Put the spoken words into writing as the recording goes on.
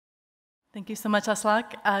Thank you so much,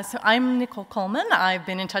 Aslak. So I'm Nicole Coleman. I've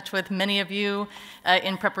been in touch with many of you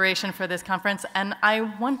in preparation for this conference, and I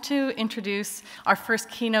want to introduce our first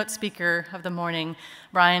keynote speaker of the morning,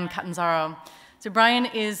 Bryan Catanzaro. So Bryan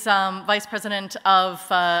is Vice President of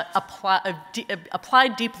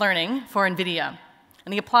Applied Deep Learning for Nvidia.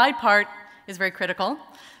 And the applied part is very critical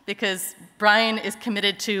because Bryan is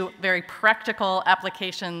committed to very practical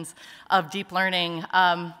applications of deep learning.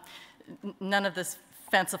 None of this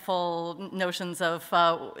fanciful notions of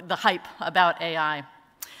the hype about AI.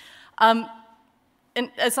 And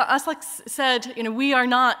as Aslak said, we are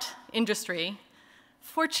not industry.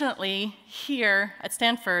 Fortunately, here at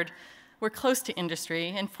Stanford, we're close to industry.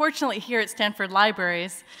 And fortunately, here at Stanford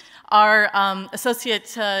Libraries, our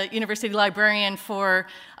associate university librarian for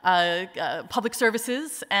public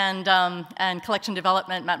services and collection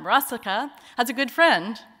development, Matt Marasica, has a good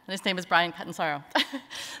friend, and his name is Bryan Catanzaro.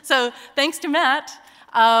 So thanks to Matt,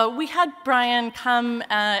 we had Bryan come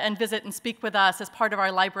and visit and speak with us as part of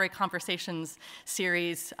our Library Conversations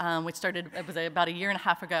series, which started about a year and a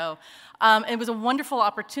half ago. It was a wonderful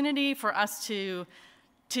opportunity for us to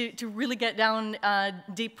really get down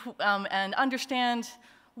deep and understand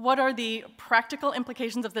what are the practical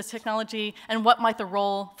implications of this technology and what might the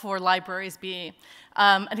role for libraries be.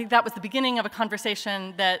 I think that was the beginning of a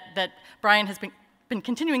conversation that Bryan has been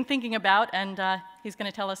continuing thinking about, and he's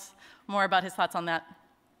going to tell us more about his thoughts on that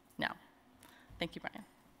now. Thank you, Bryan.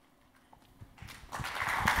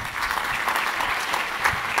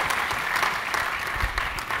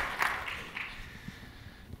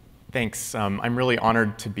 Thanks. I'm really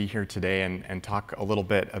honored to be here today and talk a little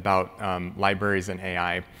bit about libraries and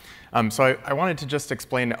AI. So I wanted to just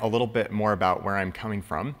explain a little bit more about where I'm coming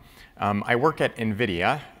from. I work at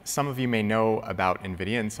Nvidia. Some of you may know about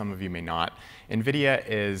Nvidia, and some of you may not. Nvidia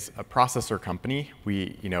is a processor company.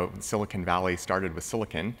 Silicon Valley started with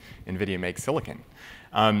silicon. Nvidia makes silicon.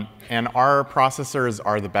 And our processors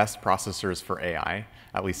are the best processors for AI,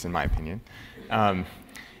 at least in my opinion.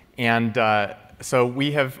 So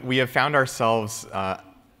we have found ourselves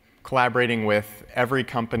collaborating with every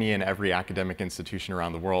company and every academic institution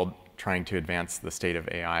around the world trying to advance the state of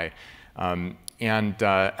AI.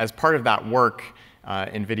 As part of that work,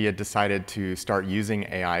 Nvidia decided to start using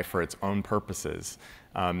AI for its own purposes,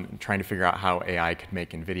 trying to figure out how AI could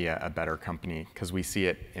make Nvidia a better company, because we see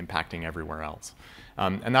it impacting everywhere else.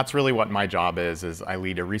 And that's really what my job is I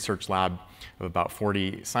lead a research lab of about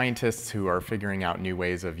 40 scientists who are figuring out new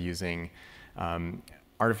ways of using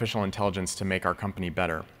artificial intelligence to make our company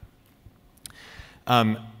better.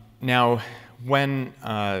 Now, when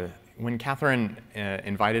Catherine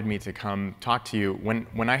invited me to come talk to you,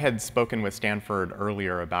 when I had spoken with Stanford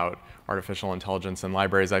earlier about artificial intelligence and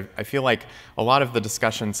libraries, I feel like a lot of the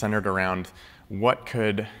discussion centered around what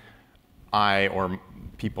could I, or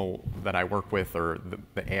people that I work with, or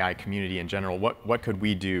the AI community in general, what could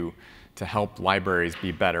we do to help libraries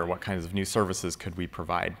be better? What kinds of new services could we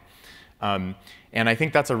provide? And I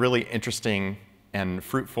think that's a really interesting and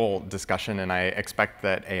fruitful discussion, and I expect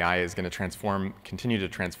that AI is going to continue to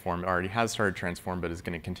transform. It already has started to transform, but is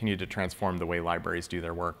going to continue to transform the way libraries do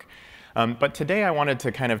their work. But today I wanted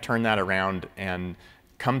to kind of turn that around and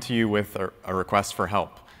come to you with a request for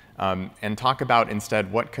help, and talk about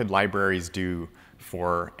instead what could libraries do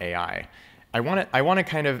for AI. I want to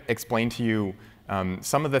kind of explain to you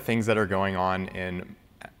some of the things that are going on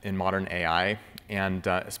in modern AI, and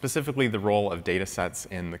specifically the role of data sets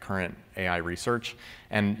in the current AI research,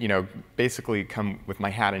 and basically come with my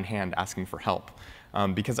hat in hand asking for help.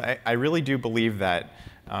 Because I really do believe that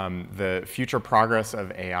the future progress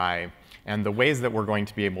of AI and the ways that we're going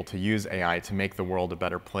to be able to use AI to make the world a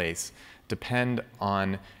better place depend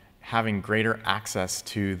on having greater access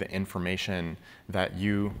to the information that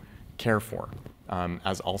you care for.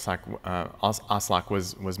 As Aslak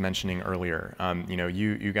was mentioning earlier,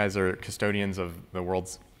 you guys are custodians of the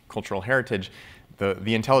world's cultural heritage.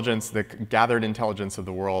 The intelligence, the gathered intelligence of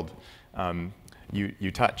the world,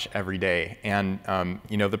 you touch every day. And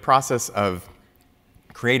the process of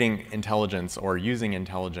creating intelligence or using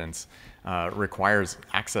intelligence requires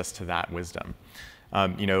access to that wisdom.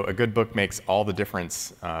 A good book makes all the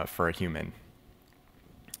difference for a human.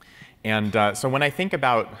 And so when I think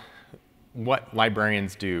about what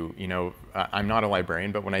librarians do, I'm not a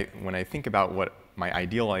librarian, but when I think about what my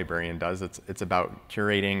ideal librarian does, it's about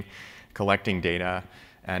curating, collecting data,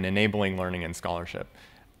 and enabling learning and scholarship.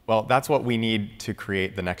 Well, that's what we need to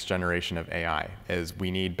create the next generation of AI. Is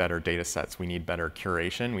we need better data sets, we need better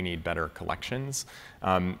curation, we need better collections,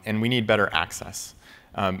 and we need better access.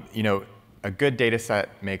 A good data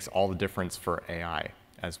set makes all the difference for AI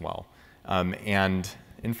as well. And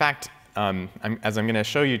in fact, as I'm going to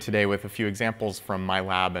show you today with a few examples from my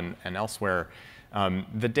lab and elsewhere,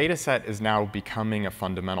 the data set is now becoming a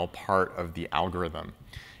fundamental part of the algorithm.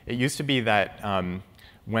 It used to be that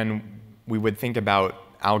when we would think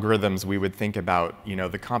about algorithms, we would think about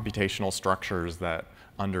the computational structures that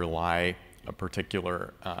underlie a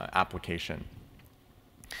particular application.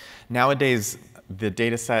 Nowadays, the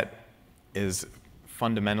data set is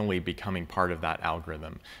fundamentally becoming part of that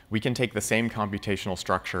algorithm. We can take the same computational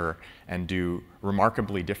structure and do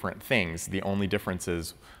remarkably different things. The only difference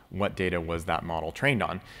is what data was that model trained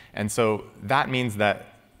on. And so that means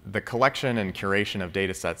that the collection and curation of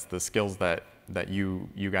data sets, the skills that you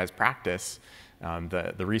guys practice,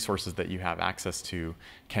 the resources that you have access to,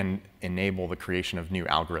 can enable the creation of new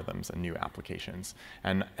algorithms and new applications.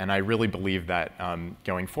 And I really believe that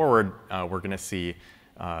going forward, we're going to see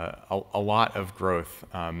a lot of growth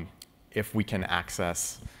if we can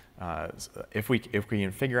access, if we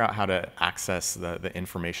can figure out how to access the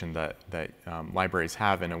information that libraries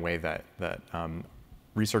have in a way that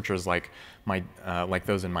researchers like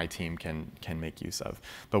those in my team can make use of.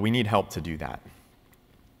 But we need help to do that.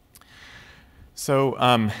 So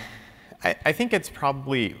I think it's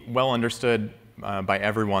probably well understood by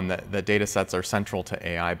everyone that data sets are central to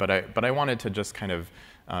AI, but I wanted to just kind of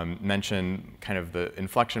mention kind of the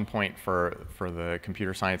inflection point for the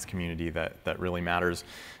computer science community that really matters.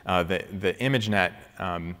 The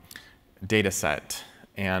ImageNet data set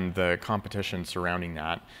and the competition surrounding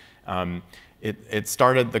that.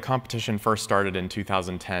 The competition first started in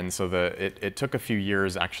 2010, so it took a few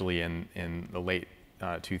years actually in the late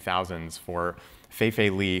 2000s for Fei-Fei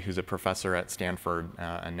Li, who's a professor at Stanford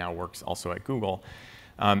and now works also at Google,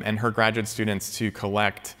 and her graduate students to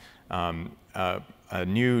collect a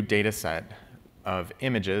new data set of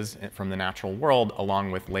images from the natural world along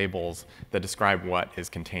with labels that describe what is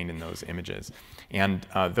contained in those images. And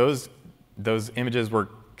those images were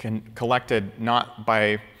collected not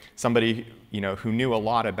by somebody who knew a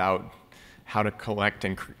lot about how to collect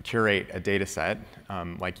and curate a data set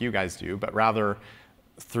like you guys do, but rather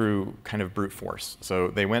through kind of brute force. So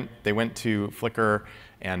they went to Flickr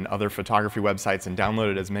and other photography websites and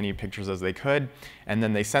downloaded as many pictures as they could, and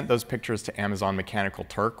then they sent those pictures to Amazon Mechanical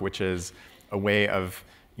Turk, which is a way of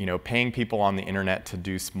paying people on the internet to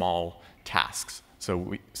do small tasks.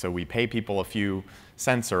 So we pay people a few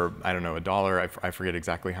cents, or I don't know, $1. I forget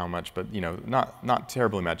exactly how much, but not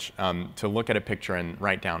terribly much, to look at a picture and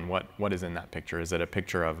write down what is in that picture. Is it a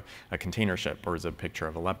picture of a container ship, or is it a picture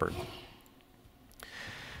of a leopard?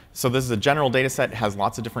 So this is a general data set, has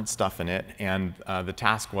lots of different stuff in it, and the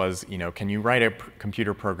task was, can you write a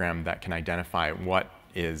computer program that can identify what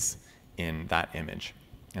is in that image?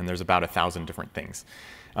 And there's about 1,000 different things.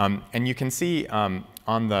 And you can see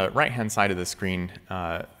on the right-hand side of the screen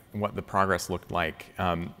what the progress looked like.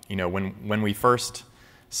 When we first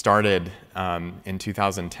started in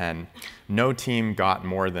 2010, no team got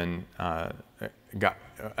more than,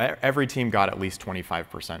 every team got at least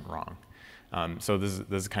 25% wrong. So this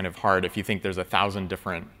is kind of hard. If you think there's 1,000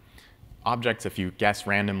 different objects, if you guess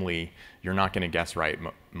randomly, you're not going to guess right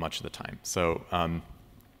much of the time. So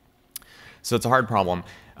it's a hard problem.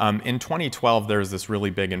 In 2012, there was this really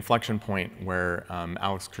big inflection point where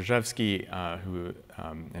Alex Krzyzewski,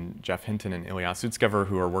 and Jeff Hinton and Ilya Sutskever,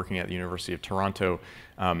 who are working at the University of Toronto,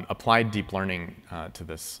 applied deep learning to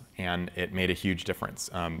this, and it made a huge difference.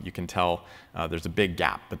 You can tell there's a big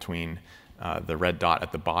gap between the red dot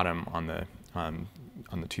at the bottom on the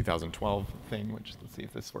 2012 thing, which, let's see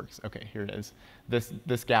if this works. OK, here it is.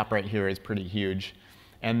 This gap right here is pretty huge.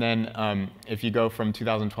 And then if you go from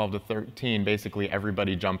 2012 to 13, basically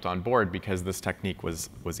everybody jumped on board because this technique was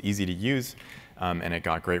easy to use, and it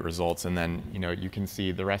got great results. And then you can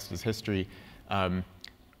see the rest is history.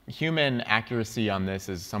 Human accuracy on this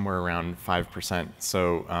is somewhere around 5%.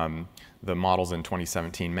 So the models in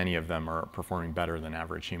 2017, many of them are performing better than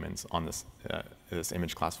average humans on this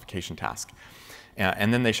image classification task.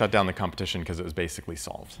 And then they shut down the competition because it was basically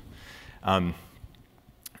solved.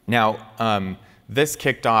 This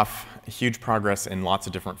kicked off huge progress in lots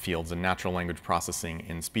of different fields, in natural language processing,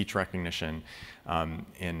 in speech recognition,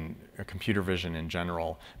 in computer vision in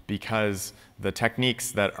general, because the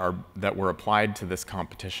techniques that were applied to this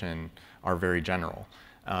competition are very general.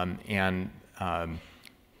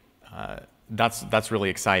 That's really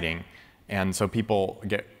exciting. And so people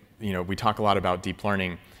get, we talk a lot about deep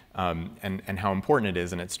learning and how important it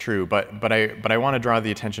is, and it's true. But I want to draw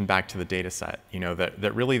the attention back to the data set.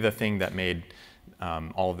 That really the thing that made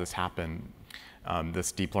all of this happen,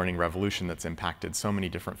 this deep learning revolution that's impacted so many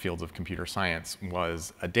different fields of computer science,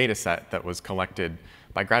 was a data set that was collected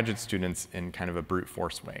by graduate students in kind of a brute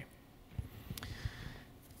force way.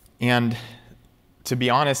 And to be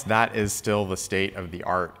honest, that is still the state of the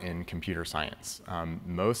art in computer science.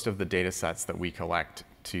 Most of the data sets that we collect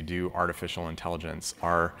to do artificial intelligence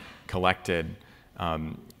are collected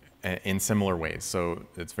in similar ways. So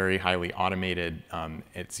it's very highly automated.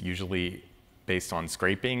 It's usually based on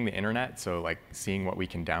scraping the internet, so like seeing what we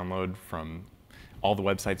can download from all the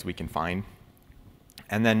websites we can find.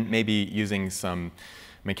 And then maybe using some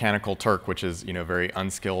mechanical Turk, which is very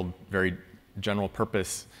unskilled, very general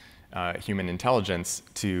purpose human intelligence,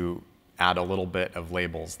 to add a little bit of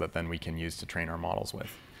labels that then we can use to train our models with.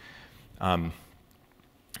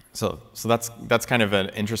 So that's kind of an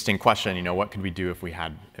interesting question. What could we do if we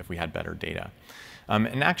had better data?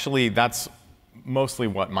 And actually, that's mostly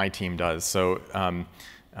what my team does. So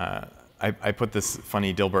I put this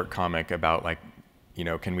funny Dilbert comic about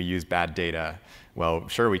can we use bad data? Well,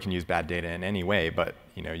 sure, we can use bad data in any way, but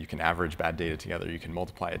you can average bad data together, you can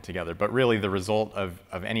multiply it together. But really, the result of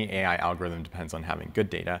any AI algorithm depends on having good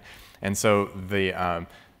data. And so the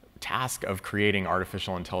task of creating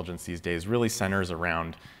artificial intelligence these days really centers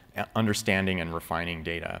around understanding and refining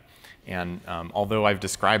data. And although I've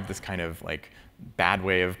described this kind of bad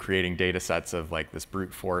way of creating data sets of this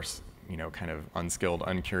brute force, kind of unskilled,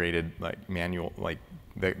 uncurated, manual,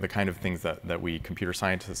 the kind of things that we computer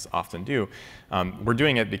scientists often do, we're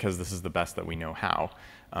doing it because this is the best that we know how.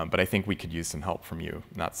 But I think we could use some help from you.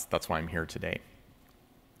 And that's why I'm here today.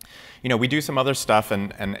 We do some other stuff,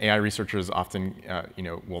 and AI researchers often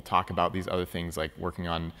will talk about these other things, like working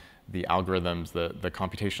on the algorithms, the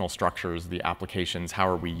computational structures, the applications, how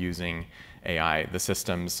are we using AI, the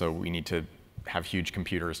systems. So we need to have huge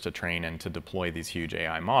computers to train and to deploy these huge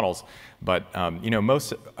AI models. But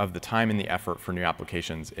most of the time and the effort for new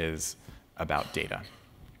applications is about data.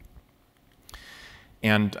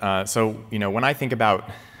 And so when I think about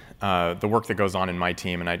the work that goes on in my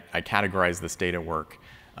team, and I categorize this data work,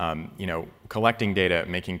 collecting data,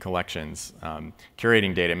 making collections,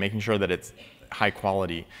 curating data, making sure that it's high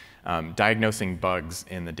quality, diagnosing bugs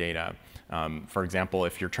in the data. For example,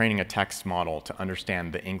 if you're training a text model to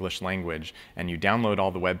understand the English language and you download all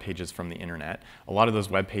the web pages from the internet, a lot of those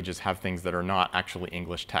web pages have things that are not actually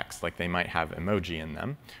English text. Like they might have emoji in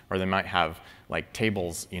them, or they might have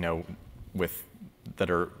tables, that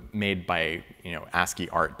are made by ASCII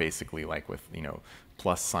art, basically, with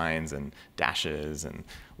plus signs and dashes and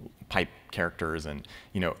pipe characters, and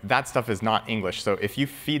that stuff is not English. So if you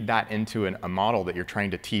feed that into a model that you're trying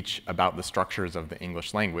to teach about the structures of the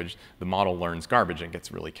English language, the model learns garbage and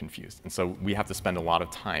gets really confused. And so we have to spend a lot of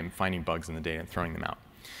time finding bugs in the data and throwing them out.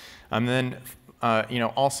 And then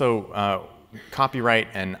also copyright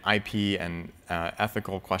and IP and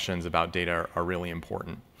ethical questions about data are really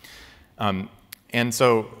important. And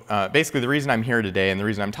so basically the reason I'm here today and the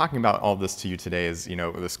reason I'm talking about all this to you today is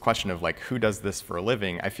this question of who does this for a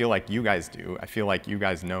living. I feel like you guys do. I feel like you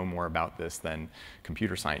guys know more about this than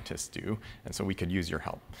computer scientists do, and so we could use your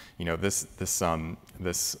help. This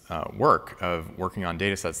work of working on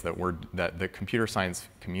data sets that the computer science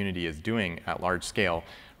community is doing at large scale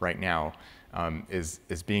right now is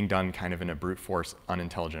being done kind of in a brute force,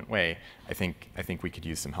 unintelligent way. I think we could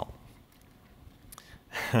use some help.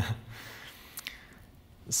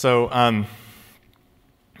 So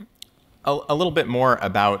a little bit more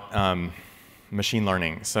about machine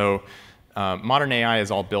learning. So modern AI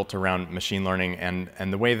is all built around machine learning,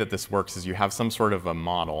 and the way that this works is you have some sort of a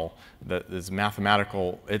model that is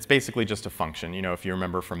mathematical. It's basically just a function. If you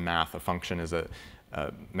remember from math, a function is a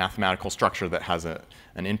mathematical structure that has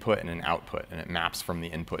an input and an output, and it maps from the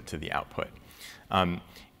input to the output.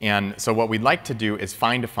 And so what we'd like to do is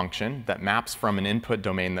find a function that maps from an input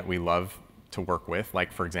domain that we love to work with,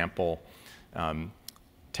 like for example,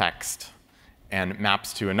 text, and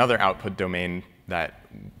maps to another output domain that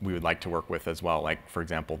we would like to work with as well, like for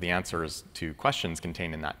example, the answers to questions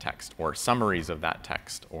contained in that text, or summaries of that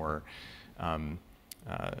text, or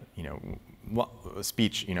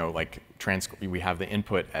speech. We have the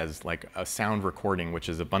input as a sound recording, which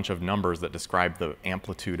is a bunch of numbers that describe the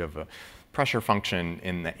amplitude of a pressure function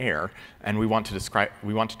in the air, and we want to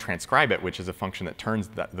transcribe it, which is a function that turns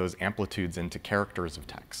those amplitudes into characters of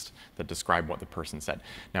text that describe what the person said.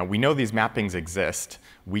 Now, we know these mappings exist.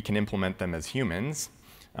 We can implement them as humans,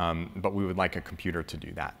 but we would like a computer to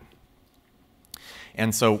do that.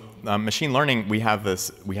 And so machine learning, we have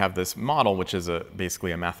this model, which is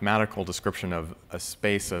basically a mathematical description of a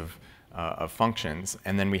space of functions,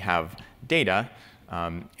 and then we have data.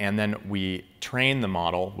 And then we train the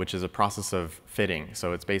model, which is a process of fitting.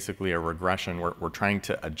 So it's basically a regression. We're trying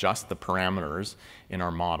to adjust the parameters in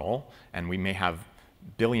our model, and we may have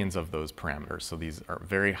billions of those parameters. So these are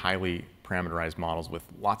very highly parameterized models with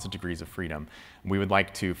lots of degrees of freedom. We would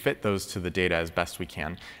like to fit those to the data as best we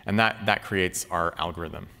can, and that creates our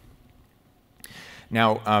algorithm.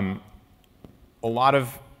 Now, a lot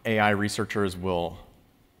of AI researchers will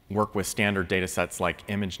work with standard data sets like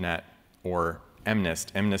ImageNet or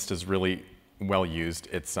MNIST. MNIST is really well used.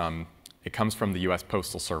 It comes from the US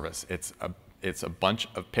Postal Service. It's a bunch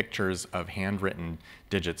of pictures of handwritten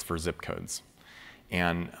digits for zip codes.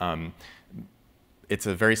 And it's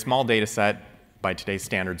a very small data set by today's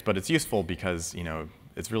standards, but it's useful because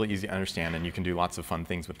it's really easy to understand and you can do lots of fun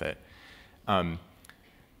things with it.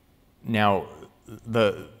 Now,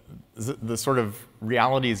 the sort of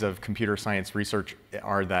realities of computer science research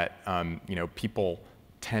are that people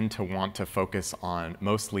tend to want to focus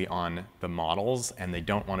mostly on the models, and they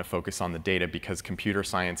don't want to focus on the data because computer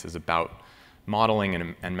science is about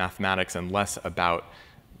modeling and mathematics and less about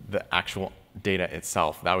the actual data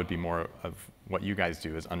itself. That would be more of what you guys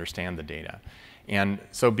do, is understand the data. And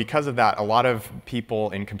so because of that, a lot of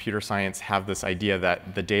people in computer science have this idea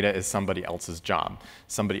that the data is somebody else's job.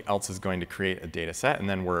 Somebody else is going to create a data set, and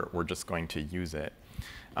then we're just going to use it.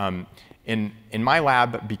 In my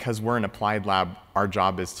lab, because we're an applied lab, our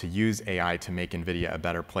job is to use AI to make Nvidia a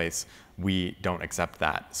better place. We don't accept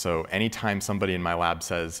that. So anytime somebody in my lab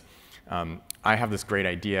says, I have this great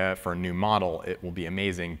idea for a new model, it will be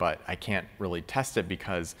amazing, but I can't really test it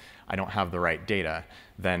because I don't have the right data,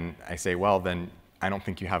 then I say, well, then I don't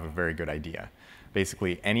think you have a very good idea.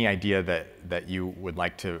 Basically, any idea that you would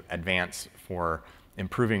like to advance for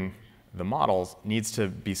improving the models needs to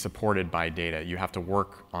be supported by data. You have to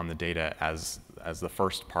work on the data as the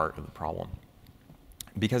first part of the problem,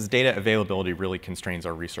 because data availability really constrains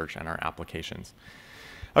our research and our applications.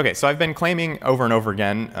 Okay, so I've been claiming over and over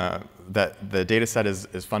again that the data set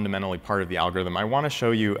is fundamentally part of the algorithm. I want to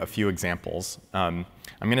show you a few examples. I'm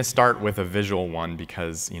going to start with a visual one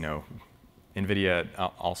because Nvidia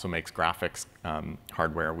also makes graphics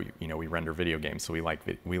hardware. We render video games, so we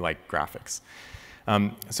like graphics.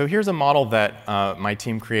 So here's a model that my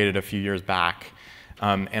team created a few years back,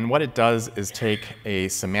 and what it does is take a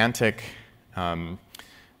semantic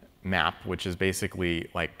map, which is basically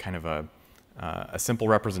like kind of a simple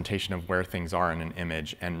representation of where things are in an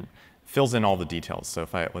image, and fills in all the details. So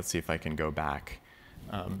let's see if I can go back.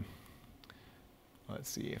 Let's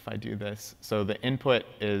see if I do this. So the input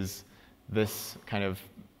is this kind of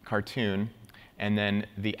cartoon, and then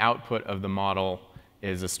the output of the model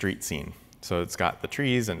is a street scene. So it's got the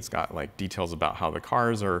trees, and it's got like details about how the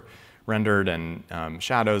cars are rendered, and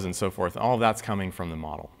shadows and so forth. All of that's coming from the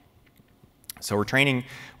model. So we're training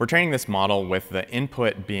this model with the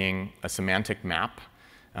input being a semantic map,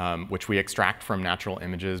 which we extract from natural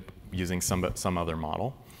images using some other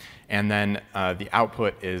model. And then the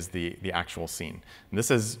output is the actual scene. And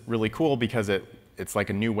this is really cool because it's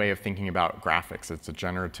like a new way of thinking about graphics. It's a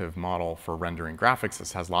generative model for rendering graphics.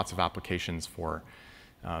 This has lots of applications for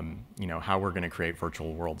how we're going to create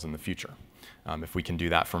virtual worlds in the future. If we can do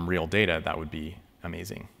that from real data, that would be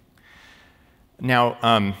amazing.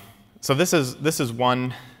 Now, so this is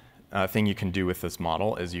one thing you can do with this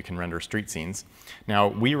model, is you can render street scenes. Now,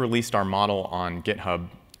 we released our model on GitHub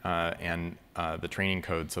and the training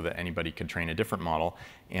code so that anybody could train a different model.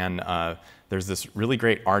 And there's this really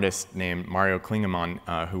great artist named Mario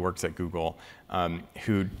Klingemann who works at Google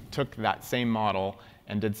who took that same model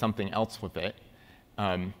and did something else with it.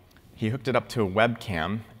 He hooked it up to a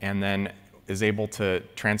webcam and then is able to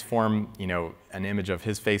transform an image of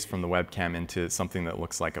his face from the webcam into something that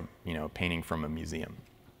looks like a painting from a museum.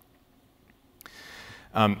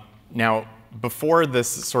 Now, before this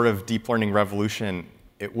sort of deep learning revolution,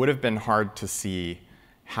 it would have been hard to see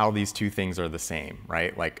how these two things are the same,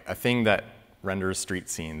 right? Like a thing that renders street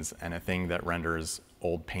scenes and a thing that renders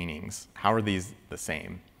old paintings. How are these the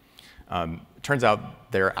same? It turns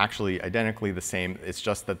out they're actually identically the same. It's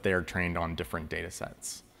just that they're trained on different data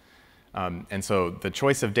sets. And so the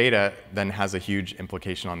choice of data then has a huge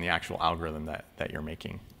implication on the actual algorithm that you're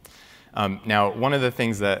making. Now, one of the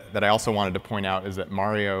things that I also wanted to point out is that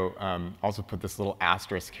Mario also put this little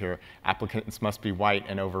asterisk here: applicants must be white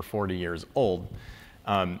and over 40 years old.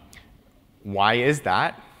 Why is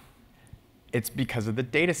that? It's because of the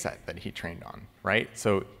data set that he trained on, right?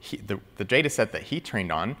 So the data set that he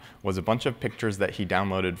trained on was a bunch of pictures that he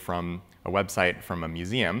downloaded from a website from a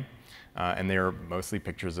museum. And they are mostly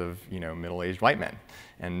pictures of middle-aged white men,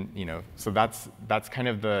 and so that's kind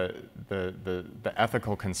of the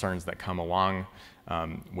ethical concerns that come along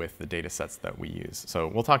with the data sets that we use. So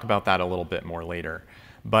we'll talk about that a little bit more later.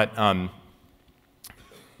 But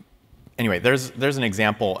anyway, there's an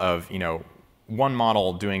example of one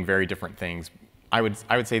model doing very different things I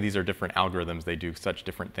would say these are different algorithms. They do such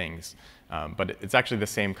different things. But it's actually the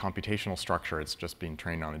same computational structure. It's just being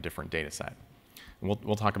trained on a different data set.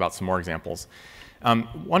 We'll talk about some more examples.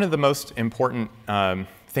 One of the most important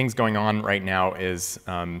things going on right now is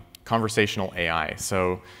conversational AI.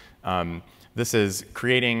 So this is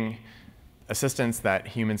creating assistants that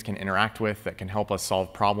humans can interact with, that can help us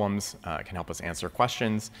solve problems, can help us answer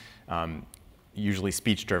questions, usually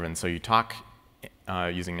speech-driven. So you talk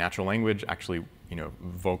using natural language, actually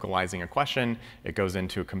vocalizing a question. It goes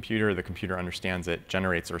into a computer. The computer understands it,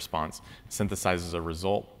 generates a response, synthesizes a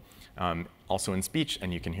result, also in speech,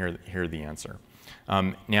 and you can hear the answer.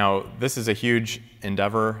 Now, this is a huge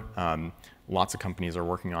endeavor. Lots of companies are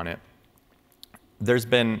working on it. There's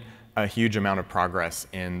been a huge amount of progress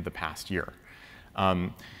in the past year.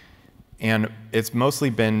 And it's mostly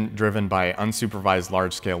been driven by unsupervised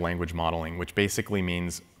large-scale language modeling, which basically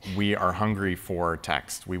means we are hungry for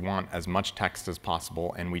text. We want as much text as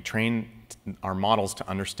possible, and we train our models to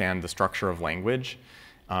understand the structure of language.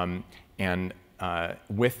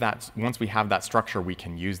 With that, once we have that structure, we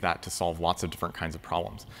can use that to solve lots of different kinds of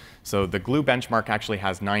problems. So the GLUE benchmark actually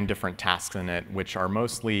has 9 different tasks in it, which are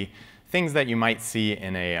mostly things that you might see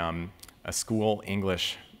in a school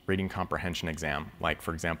English reading comprehension exam. Like,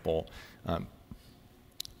 for example,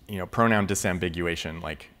 pronoun disambiguation.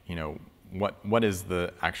 Like, what is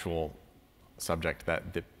the actual subject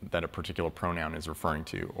that a particular pronoun is referring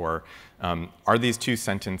to? Or are these 2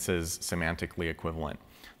 sentences semantically equivalent?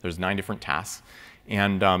 There's 9 different tasks.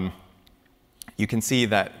 And you can see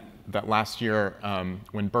that last year,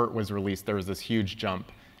 when BERT was released, there was this huge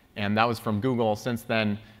jump. And that was from Google. Since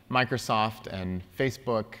then, Microsoft and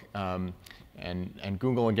Facebook and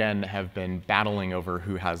Google, again, have been battling over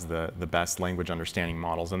who has the best language understanding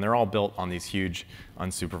models. And they're all built on these huge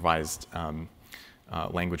unsupervised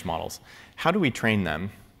language models. How do we train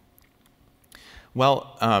them?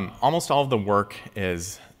 Well, almost all of the work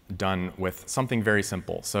is done with something very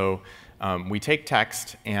simple. So we take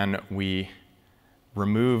text and we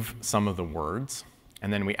remove some of the words,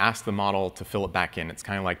 and then we ask the model to fill it back in. It's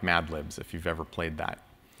kind of like Mad Libs, if you've ever played that.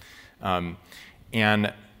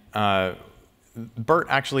 BERT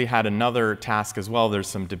actually had another task as well. There's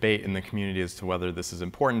some debate in the community as to whether this is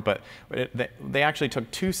important, but they actually took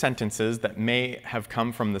 2 sentences that may have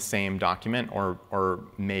come from the same document or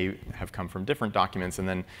may have come from different documents, and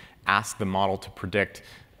then asked the model to predict,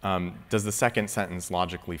 does the second sentence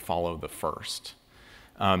logically follow the first?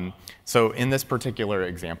 So in this particular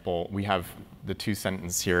example, we have the 2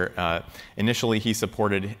 sentences here. Initially, he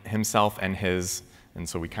supported himself and his, and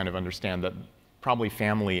so we kind of understand that probably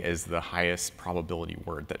family is the highest probability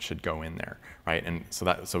word that should go in there, right? And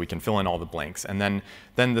so we can fill in all the blanks. And then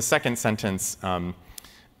the second sentence,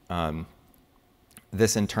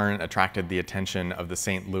 this in turn attracted the attention of the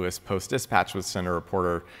St. Louis Post-Dispatch, which sent a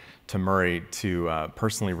reporter to Murray to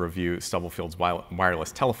personally review Stubblefield's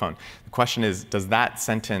wireless telephone. The question is, does that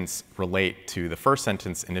sentence relate to the first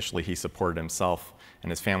sentence? Initially, he supported himself and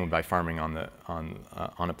his family by farming on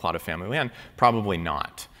a plot of family land. Probably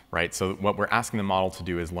not, right? So what we're asking the model to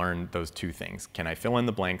do is learn those 2 things. Can I fill in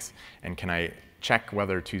the blanks, and can I check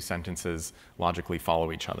whether 2 sentences logically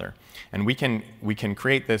follow each other? And we can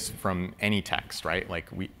create this from any text, right? Like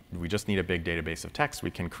we just need a big database of text. We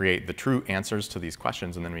can create the true answers to these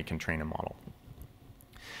questions, and then we can train a model.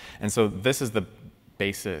 And so this is the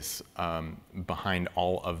basis behind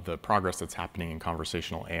all of the progress that's happening in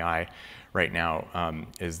conversational AI right now,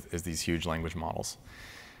 is these huge language models.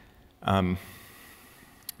 And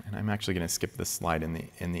I'm actually going to skip this slide in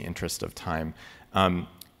the interest of time.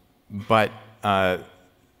 But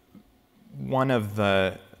one of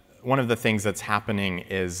the things that's happening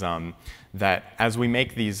is that as we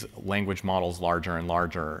make these language models larger and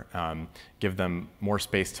larger, give them more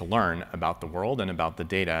space to learn about the world and about the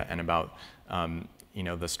data and about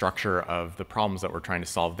the structure of the problems that we're trying to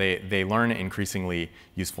solve, they learn increasingly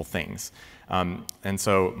useful things. And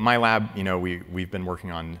so my lab, we've been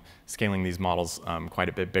working on scaling these models quite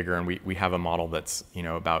a bit bigger, and we have a model that's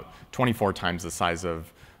about 24 times the size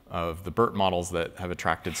of the BERT models that have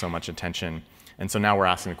attracted so much attention. And so now we're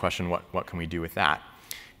asking the question, what can we do with that?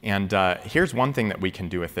 And here's one thing that we can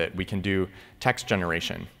do with it. We can do text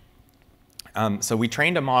generation. So we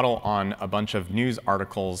trained a model on a bunch of news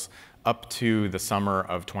articles up to the summer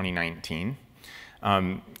of 2019.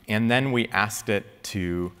 And then we asked it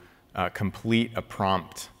to complete a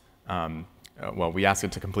prompt. Well, we asked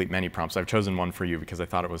it to complete many prompts. I've chosen one for you because I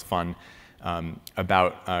thought it was fun,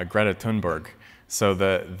 about Greta Thunberg. So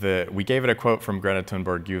we gave it a quote from Greta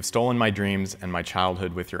Thunberg: "You have stolen my dreams and my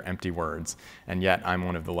childhood with your empty words, and yet I'm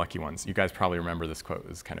one of the lucky ones." You guys probably remember this quote. It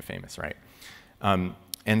was kind of famous, right?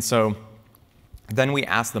 And so Then we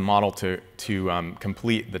asked the model to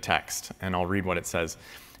complete the text, and I'll read what it says.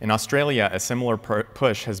 In Australia, a similar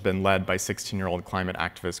push has been led by 16-year-old climate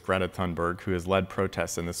activist Greta Thunberg, who has led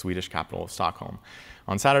protests in the Swedish capital of Stockholm.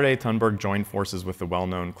 On Saturday, Thunberg joined forces with the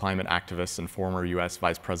well-known climate activist and former US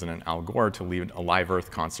Vice President Al Gore to lead a Live Earth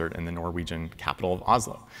concert in the Norwegian capital of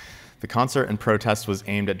Oslo. The concert and protest was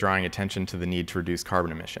aimed at drawing attention to the need to reduce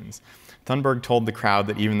carbon emissions. Thunberg told the crowd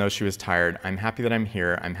that even though she was tired, "I'm happy that I'm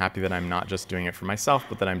here. I'm happy that I'm not just doing it for myself,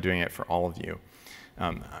 but that I'm doing it for all of you."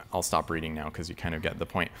 I'll stop reading now because you kind of get the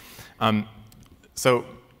point. So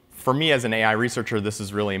for me as an AI researcher, this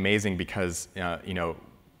is really amazing because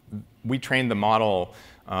we trained the model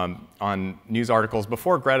on news articles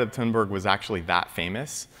before Greta Thunberg was actually that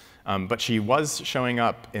famous. But she was showing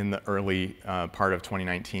up in the early part of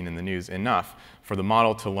 2019 in the news enough for the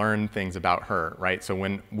model to learn things about her, right? So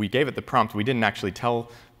when we gave it the prompt, we didn't actually tell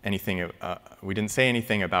anything, we didn't say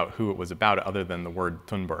anything about who it was about other than the word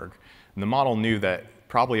Thunberg. And the model knew that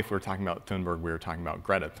probably if we were talking about Thunberg, we were talking about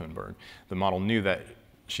Greta Thunberg. The model knew that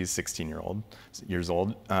she's 16 years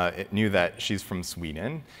old. It knew that she's from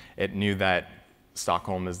Sweden. It knew that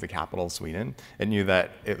Stockholm is the capital of Sweden. It knew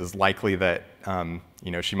that it was likely that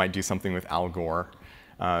she might do something with Al Gore.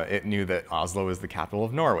 It knew that Oslo is the capital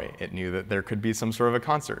of Norway. It knew that there could be some sort of a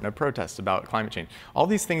concert and a protest about climate change. All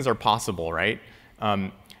these things are possible, right?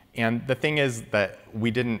 And the thing is that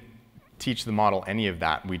we didn't teach the model any of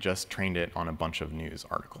that. We just trained it on a bunch of news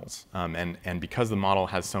articles. And because the model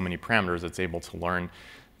has so many parameters, it's able to learn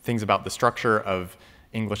things about the structure of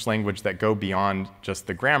English language that go beyond just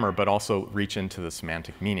the grammar, but also reach into the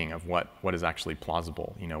semantic meaning of what is actually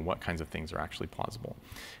plausible, what kinds of things are actually plausible.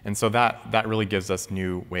 And so that really gives us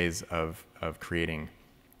new ways of creating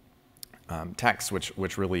text,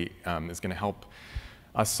 which really is going to help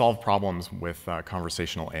us solve problems with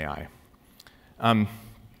conversational AI.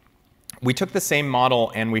 We took the same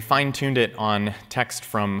model and we fine-tuned it on text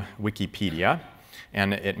from Wikipedia,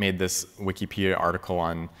 and it made this Wikipedia article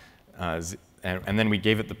on and then we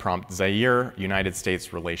gave it the prompt, Zaire-United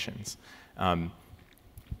States relations. I'm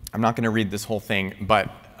not going to read this whole thing,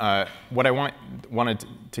 but what I wanted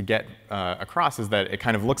to get across is that it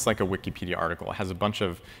kind of looks like a Wikipedia article. It has a bunch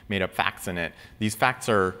of made-up facts in it. These facts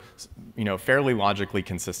are fairly logically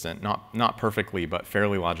consistent, not perfectly, but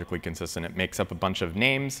fairly logically consistent. It makes up a bunch of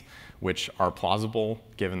names, which are plausible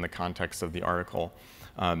given the context of the article.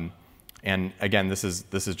 And again, this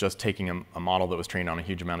is just taking a model that was trained on a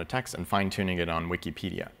huge amount of text and fine-tuning it on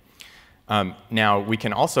Wikipedia. Now, we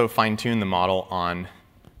can also fine-tune the model on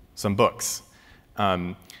some books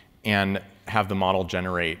and have the model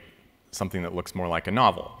generate something that looks more like a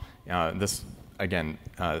novel. This, again,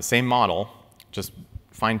 same model, just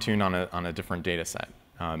fine-tuned on a different data set.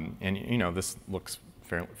 And this looks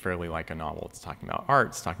fairly like a novel. It's talking about art,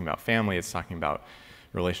 it's talking about family, it's talking about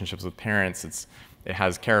relationships with parents, it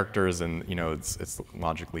has characters, and it's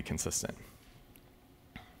logically consistent.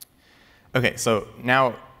 Okay, so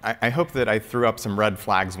now I hope that I threw up some red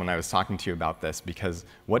flags when I was talking to you about this, because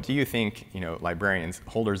what do you think, librarians,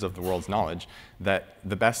 holders of the world's knowledge, that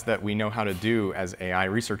the best that we know how to do as AI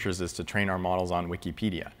researchers is to train our models on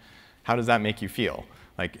Wikipedia? How does that make you feel?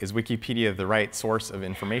 Like, is Wikipedia the right source of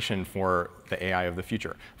information for the AI of the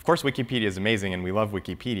future? Of course, Wikipedia is amazing, and we love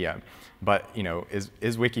Wikipedia. But is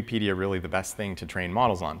Wikipedia really the best thing to train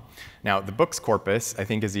models on? Now, the books corpus, I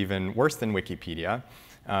think, is even worse than Wikipedia.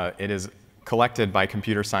 It is collected by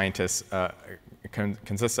computer scientists,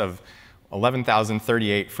 consists of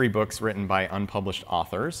 11,038 free books written by unpublished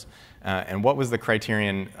authors. And what was the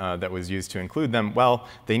criterion that was used to include them? Well,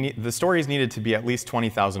 the stories needed to be at least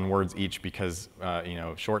 20,000 words each because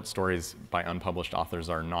short stories by unpublished authors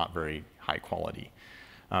are not very high quality.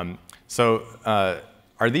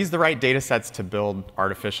 Are these the right data sets to build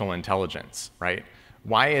artificial intelligence, right?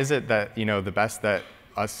 Why is it that the best that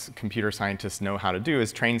us computer scientists know how to do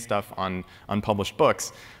is train stuff on unpublished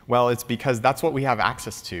books? Well, it's because that's what we have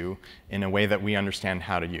access to in a way that we understand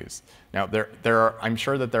how to use. Now, I'm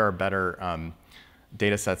sure that there are better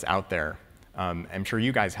data sets out there. I'm sure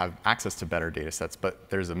you guys have access to better data sets,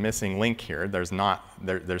 but there's a missing link here. There's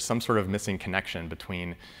some sort of missing connection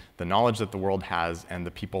between the knowledge that the world has and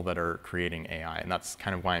the people that are creating AI. And that's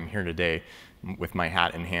kind of why I'm here today with my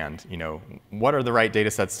hat in hand. What are the right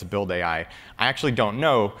data sets to build AI? I actually don't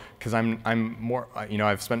know, because I'm more,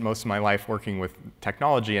 I've spent most of my life working with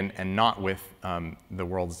technology and not with the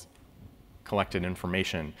world's collected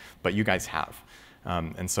information, but you guys have.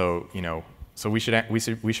 And so, so we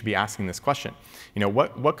should be asking this question.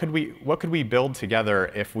 What could we build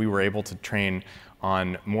together if we were able to train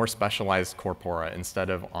on more specialized corpora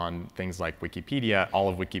instead of on things like Wikipedia, all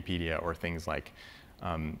of Wikipedia, or things like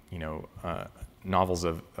novels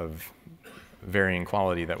of varying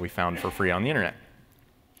quality that we found for free on the internet.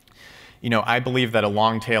 I believe that a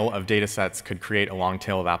long tail of data sets could create a long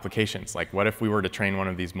tail of applications. Like, what if we were to train one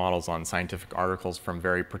of these models on scientific articles from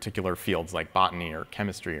very particular fields like botany or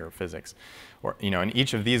chemistry or physics? Or, and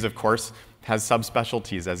each of these, of course, has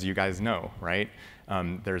subspecialties, as you guys know, right?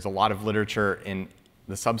 There's a lot of literature in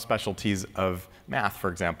the subspecialties of math, for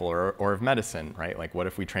example, or of medicine, right? Like, what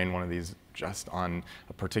if we train one of these just on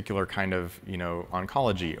a particular kind of,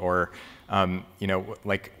 oncology? Or,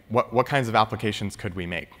 like, what kinds of applications could we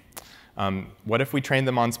make? What if we trained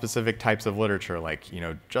them on specific types of literature, like,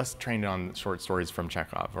 just trained on short stories from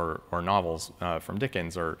Chekhov or novels from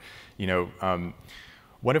Dickens? Or,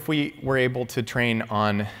 what if we were able to train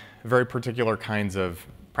on very particular kinds of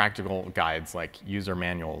practical guides, like user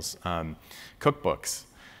manuals, cookbooks?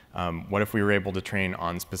 What if we were able to train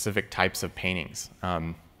on specific types of paintings?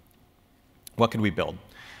 What could we build?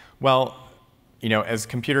 Well, as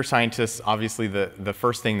computer scientists, obviously the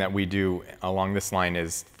first thing that we do along this line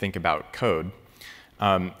is think about code.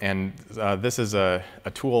 This is a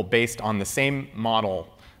tool based on the same model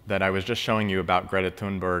that I was just showing you about Greta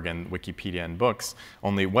Thunberg and Wikipedia and books,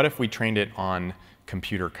 only what if we trained it on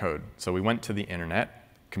computer code? So we went to the internet.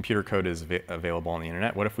 Computer code is available on the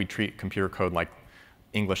internet. What if we treat computer code like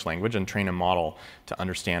English language and train a model to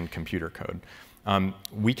understand computer code?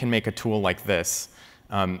 We can make a tool like this.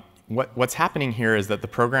 What's happening here is that the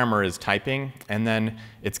programmer is typing, and then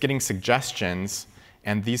it's getting suggestions,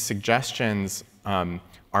 and these suggestions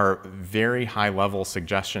are very high-level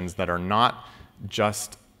suggestions that are not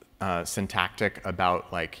just syntactic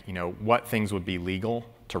about, like, what things would be legal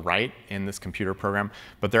to write in this computer program,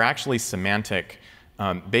 but they're actually semantic.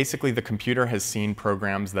 Basically, the computer has seen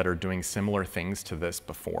programs that are doing similar things to this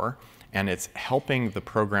before, and it's helping the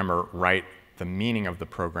programmer write the meaning of the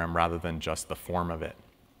program rather than just the form of it.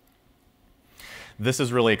 This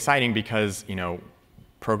is really exciting because,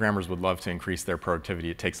 programmers would love to increase their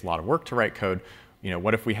productivity. It takes a lot of work to write code.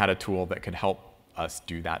 What if we had a tool that could help us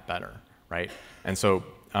do that better, right? And so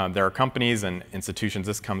there are companies and institutions.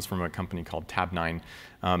 This comes from a company called Tab9,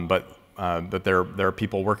 but there are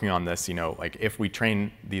people working on this. Like, if we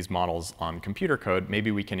train these models on computer code,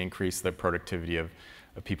 maybe we can increase the productivity of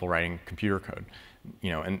people writing computer code.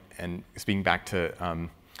 And speaking back to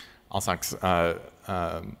Aslak's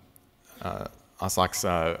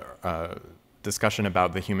discussion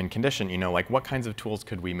about the human condition, like, what kinds of tools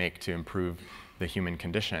could we make to improve the human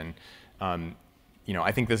condition?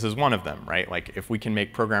 I think this is one of them, right? Like, if we can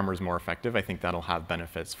make programmers more effective, I think that'll have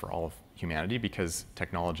benefits for all of humanity because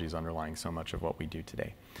technology is underlying so much of what we do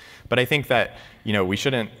today. But I think that, we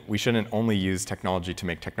shouldn't only use technology to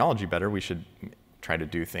make technology better. We should try to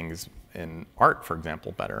do things in art, for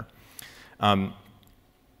example, better.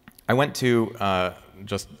 I went to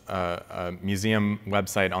just a museum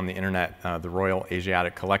website on the internet, the Royal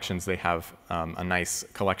Asiatic Collections. They have a nice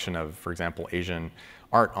collection of, for example, Asian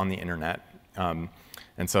art on the internet.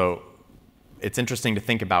 And so it's interesting to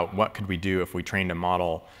think about what could we do if we trained a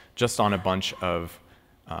model just on a bunch of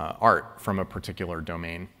art from a particular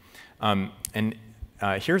domain.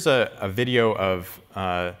 Here's a video of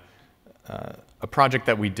a project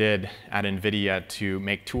that we did at Nvidia to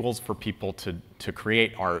make tools for people to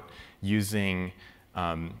create art using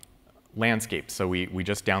landscapes. So we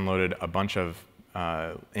just downloaded a bunch of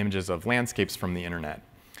images of landscapes from the internet,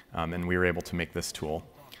 and we were able to make this tool.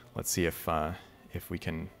 Let's see if we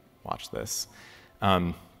can watch this.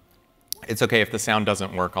 It's OK if the sound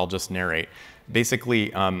doesn't work, I'll just narrate.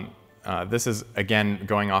 Basically, this is, again,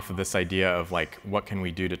 going off of this idea of, like, what can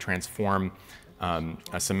we do to transform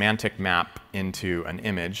a semantic map into an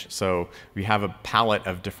image. So we have a palette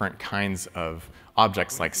of different kinds of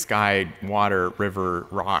objects like sky, water, river,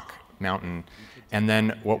 rock, mountain. And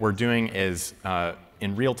then what we're doing is,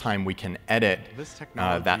 in real time, we can edit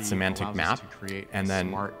that semantic map to create and then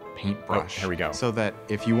smart paintbrush. Here we go. So that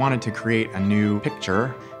if you wanted to create a new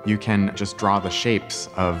picture, you can just draw the shapes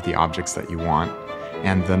of the objects that you want,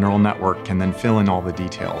 and the neural network can then fill in all the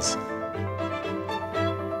details.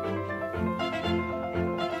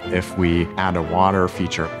 If we add a water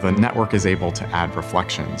feature, the network is able to add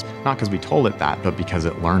reflections, not because we told it that, but because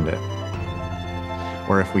it learned it.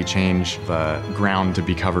 Or if we change the ground to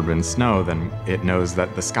be covered in snow, then it knows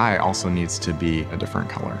that the sky also needs to be a different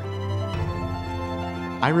color.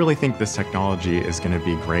 I really think this technology is going to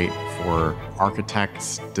be great for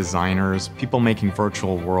architects, designers, people making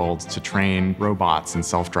virtual worlds to train robots and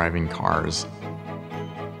self-driving cars.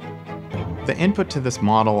 The input to this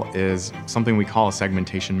model is something we call a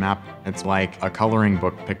segmentation map. It's like a coloring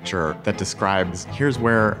book picture that describes, here's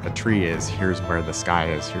where a tree is, here's where the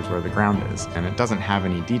sky is, here's where the ground is, and it doesn't have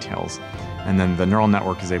any details. And then the neural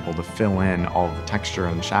network is able to fill in all of the texture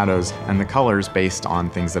and shadows and the colors based on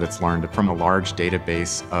things that it's learned from a large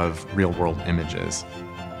database of real-world images.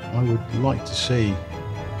 I would like to see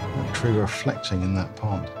that trigger flexing in that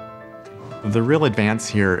pond. The real advance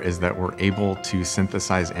here is that we're able to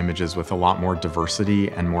synthesize images with a lot more diversity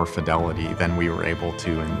and more fidelity than we were able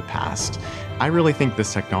to in the past. I really think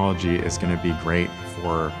this technology is going to be great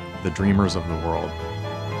for the dreamers of the world.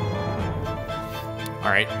 All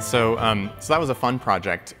right, so that was a fun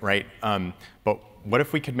project, right? But what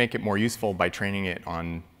if we could make it more useful by training it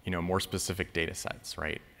on, more specific data sets,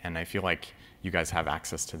 right? And I feel like you guys have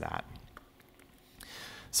access to that.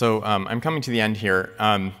 So I'm coming to the end here.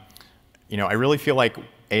 I really feel like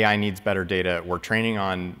AI needs better data. We're training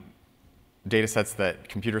on data sets that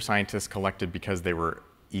computer scientists collected because they were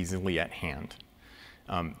easily at hand.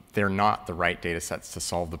 They're not the right data sets to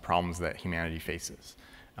solve the problems that humanity faces.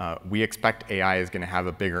 We expect AI is going to have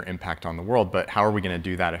a bigger impact on the world, but how are we going to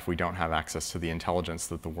do that if we don't have access to the intelligence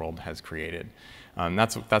that the world has created?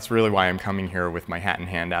 That's really why I'm coming here with my hat in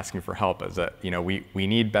hand asking for help, is that we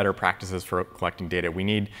need better practices for collecting data. We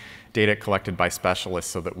need data collected by specialists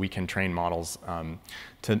so that we can train models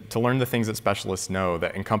to learn the things that specialists know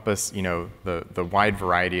that encompass the wide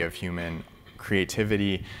variety of human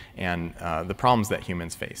creativity and the problems that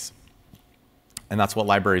humans face. And that's what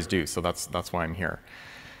libraries do, so that's why I'm here.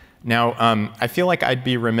 Now, I feel like I'd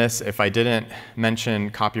be remiss if I didn't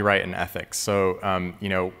mention copyright and ethics. So,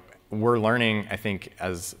 we're learning, I think,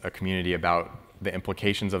 as a community about the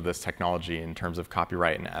implications of this technology in terms of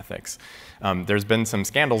copyright and ethics. There's been some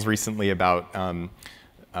scandals recently about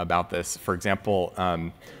this. For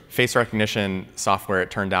example, face recognition software,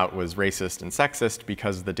 it turned out, was racist and sexist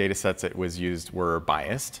because the data sets it was used were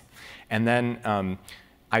biased. And then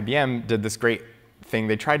IBM did this great thing.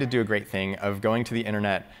 They tried to do a great thing of going to the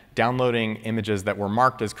internet, downloading images that were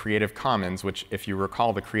marked as Creative Commons, which, if you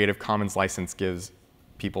recall, the Creative Commons license gives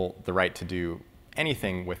people the right to do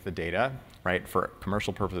anything with the data, right? For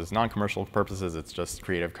commercial purposes, non-commercial purposes, it's just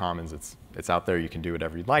Creative Commons. It's out there. You can do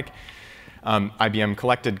whatever you'd like. IBM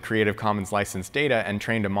collected Creative Commons licensed data and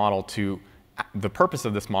trained a model to, the purpose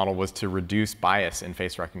of this model was to reduce bias in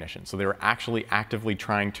face recognition. So they were actually actively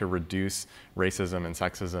trying to reduce racism and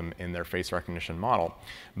sexism in their face recognition model.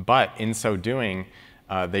 But in so doing,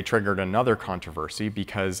 they triggered another controversy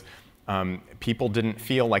because people didn't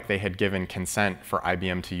feel like they had given consent for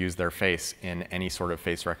IBM to use their face in any sort of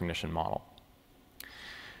face recognition model.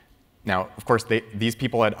 Now, of course, these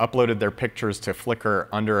people had uploaded their pictures to Flickr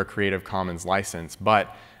under a Creative Commons license,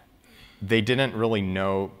 but they didn't really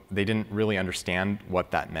know, they didn't really understand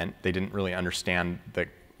what that meant. They didn't really understand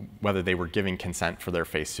whether they were giving consent for their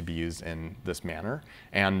face to be used in this manner.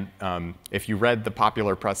 And if you read the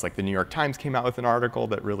popular press, like the New York Times came out with an article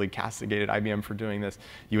that really castigated IBM for doing this,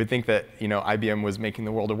 you would think that IBM was making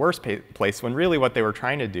the world a worse place, when really what they were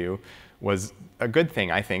trying to do was a good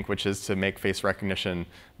thing, I think, which is to make face recognition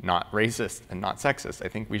not racist and not sexist. I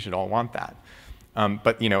think we should all want that.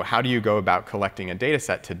 But how do you go about collecting a data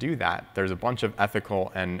set to do that? There's a bunch of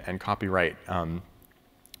ethical and copyright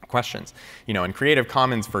questions. And Creative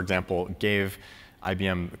Commons, for example, gave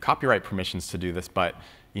IBM copyright permissions to do this, but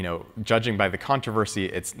judging by the controversy,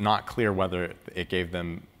 it's not clear whether it gave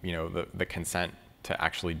them the consent to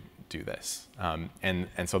actually do this. And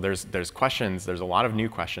so there's questions, there's a lot of new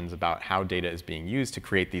questions about how data is being used to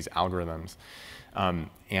create these algorithms.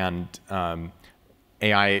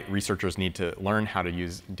 AI researchers need to learn how to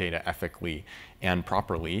use data ethically and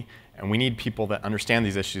properly, and we need people that understand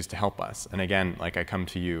these issues to help us. And again, like I come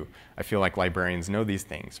to you, I feel like librarians know these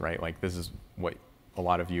things, right? Like this is what a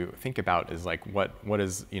lot of you think about, is like what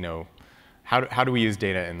is, how do we use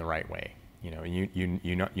data in the right way?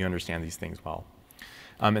 You understand these things well.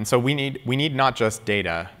 And so we need not just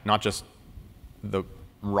data, not just the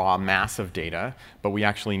raw mass of data, but we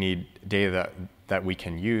actually need data that we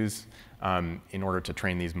can use in order to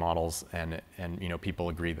train these models, and people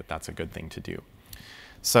agree that that's a good thing to do.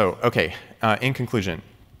 So, okay, in conclusion,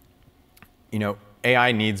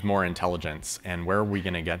 AI needs more intelligence, and where are we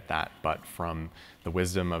going to get that but from the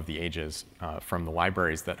wisdom of the ages, from the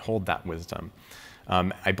libraries that hold that wisdom?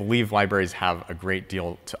 I believe libraries have a great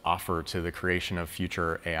deal to offer to the creation of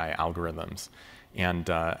future AI algorithms, and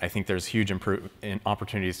I think there's huge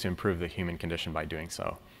opportunities to improve the human condition by doing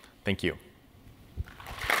so. Thank you.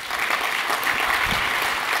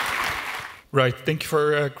 Right, thank you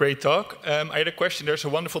for a great talk. I had a question. There's a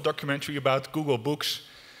wonderful documentary about Google Books,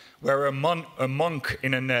 where a monk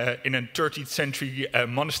in a 13th century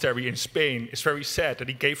monastery in Spain is very sad that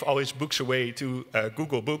he gave all his books away to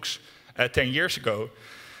Google Books 10 years ago.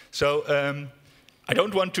 So I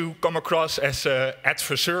don't want to come across as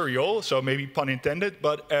adversarial, so maybe pun intended,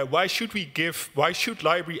 but why should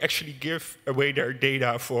library actually give away their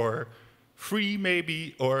data for free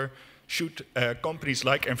maybe, or should companies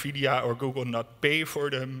like Nvidia or Google not pay for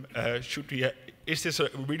them? Is this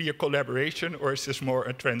really a collaboration, or is this more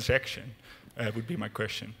a transaction? Would be my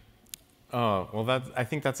question. Oh, well, I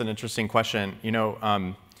think that's an interesting question. You know,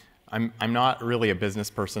 I'm not really a business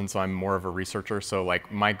person, so I'm more of a researcher. So like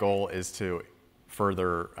my goal is to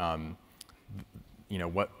further, you know,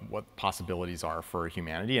 what possibilities are for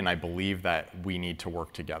humanity, and I believe that we need to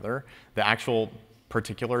work together. The actual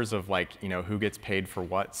particulars of like, you know, who gets paid for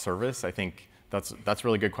what service, I think that's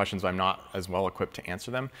really good questions, but I'm not as well equipped to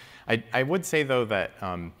answer them. I would say though that,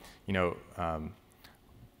 you know,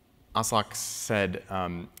 Aslak said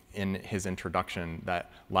in his introduction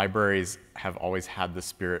that libraries have always had the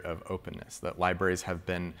spirit of openness, that libraries have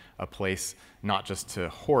been a place not just to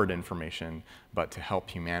hoard information, but to help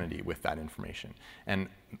humanity with that information. And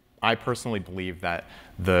I personally believe that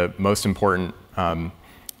the most important,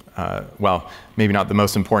 well, maybe not the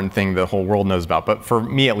most important thing the whole world knows about, but for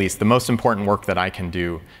me at least, the most important work that I can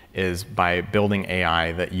do is by building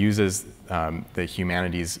AI that uses the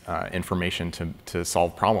humanity's information to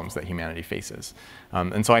solve problems that humanity faces.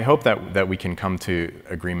 And so I hope that we can come to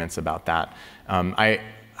agreements about that. I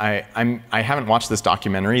haven't watched this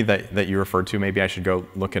documentary that you referred to. Maybe I should go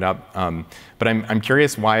look it up. But I'm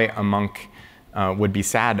curious why a monk would be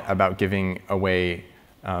sad about giving away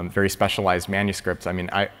very specialized manuscripts. I mean,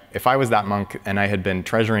 if I was that monk and I had been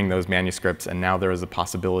treasuring those manuscripts and now there is a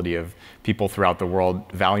possibility of people throughout the world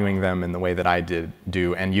valuing them in the way that I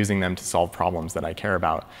do and using them to solve problems that I care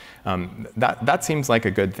about, that seems like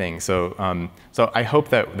a good thing. So, so I hope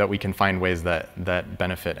that we can find ways that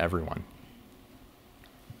benefit everyone.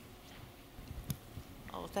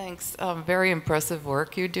 Oh, thanks. Very impressive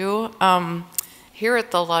work you do. Here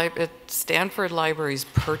at Stanford Libraries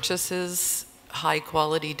purchases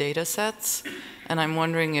high-quality data sets, and I'm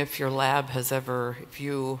wondering if your lab has ever, if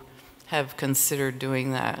you have considered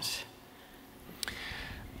doing that.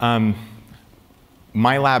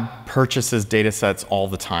 My lab purchases data sets all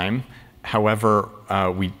the time. However,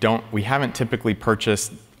 we haven't typically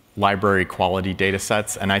purchased library quality data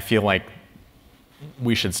sets, and I feel like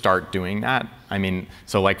we should start doing that. I mean,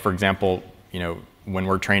 so like for example, you know, when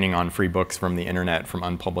we're training on free books from the internet from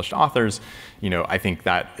unpublished authors, you know, I think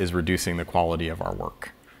that is reducing the quality of our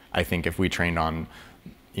work. I think if we trained on,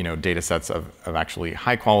 you know, data sets of actually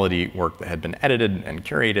high quality work that had been edited and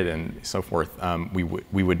curated and so forth,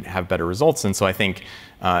 we would have better results. And so I think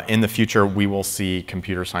in the future we will see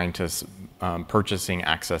computer scientists purchasing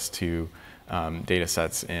access to data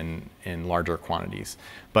sets in larger quantities.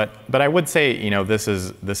 But I would say, you know, this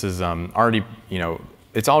is already, you know,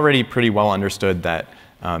 it's already pretty well understood that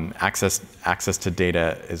access to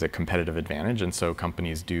data is a competitive advantage, and so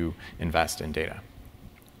companies do invest in data.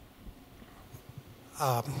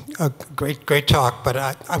 A great talk, but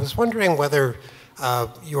I was wondering whether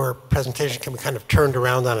your presentation can be kind of turned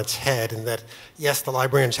around on its head, and that yes, the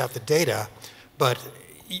librarians have the data, but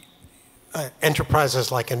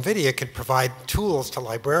enterprises like Nvidia could provide tools to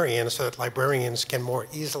librarians so that librarians can more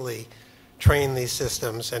easily train these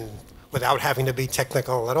systems and without having to be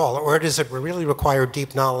technical at all? Or does it really require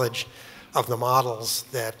deep knowledge of the models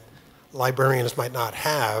that librarians might not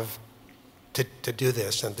have to do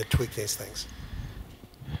this and to tweak these things?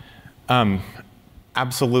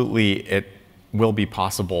 Absolutely, it will be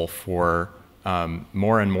possible for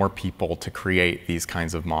more and more people to create these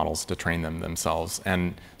kinds of models to train them themselves.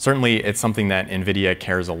 And certainly it's something that NVIDIA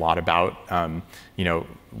cares a lot about. You know,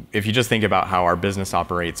 if you just think about how our business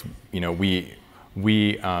operates, you know, we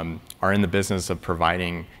are in the business of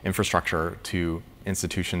providing infrastructure to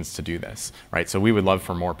institutions to do this, right? So we would love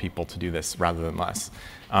for more people to do this rather than less.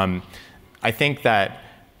 I think that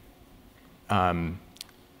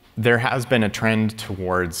there has been a trend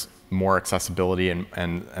towards more accessibility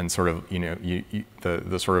and sort of, you know,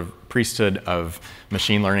 the sort of priesthood of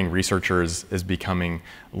machine learning researchers is becoming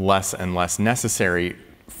less and less necessary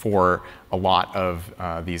for a lot of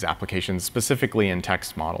these applications, specifically in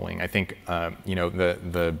text modeling. I think you know,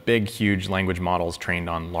 the big, huge language models trained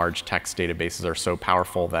on large text databases are so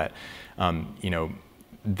powerful that you know,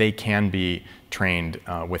 they can be trained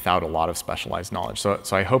without a lot of specialized knowledge. So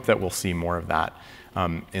I hope that we'll see more of that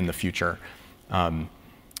in the future. And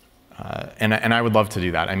I would love to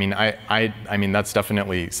do that. I mean, that's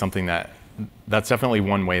definitely something that's definitely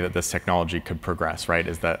one way that this technology could progress, right?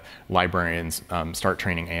 Is that librarians start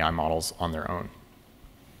training AI models on their own.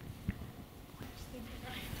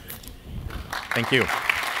 Thank you.